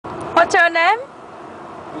What's your name?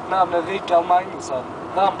 Mitt namn är Rickard Magnusson.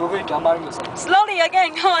 Rambo Rickard Magnusson. Slowly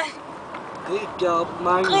again, come on. Rickard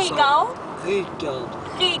Magnusson. Rickard. Rickard.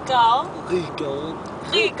 Rickard. Rickard.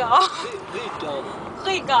 Rickard. Rickard.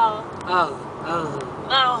 Rickard. R. Ow.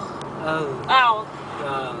 R. Ow.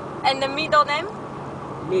 Ja. And the middle name?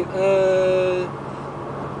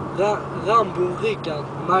 Rambo Rickard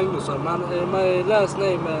Magnusson. My last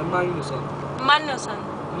name is Magnusson. Magnusson.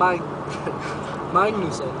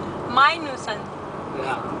 Magnusson. Magnusson.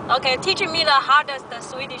 Yeah. Okay, teaching me the hardest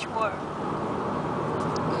Swedish word.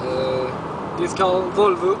 It's called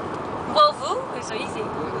Volvo. Volvo is so easy.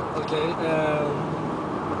 Okay.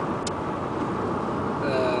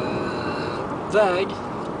 Väg.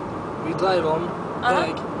 We drive on.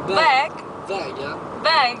 Väg. Väg. Väg, ja.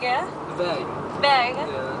 Väg. Yeah. Väg. Väg.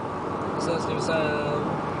 Ja. Sen ska vi säga...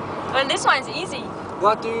 And this one is easy.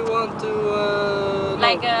 What do you want to...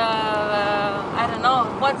 Like, I don't know.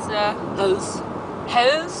 What's House.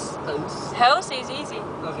 house? House. House is easy.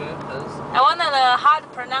 Okay, house. I want a hard to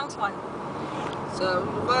pronounce one. So,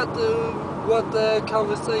 what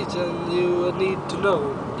conversation you need to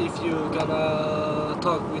know if you're gonna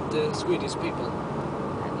talk with the Swedish people?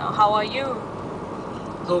 I don't know. How are you?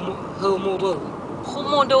 Hur mår du? Hur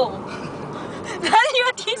mår du?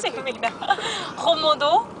 You're teasing me now. Hur mår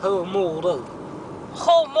du? Hur mår du?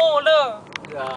 Hur mår du? Ja.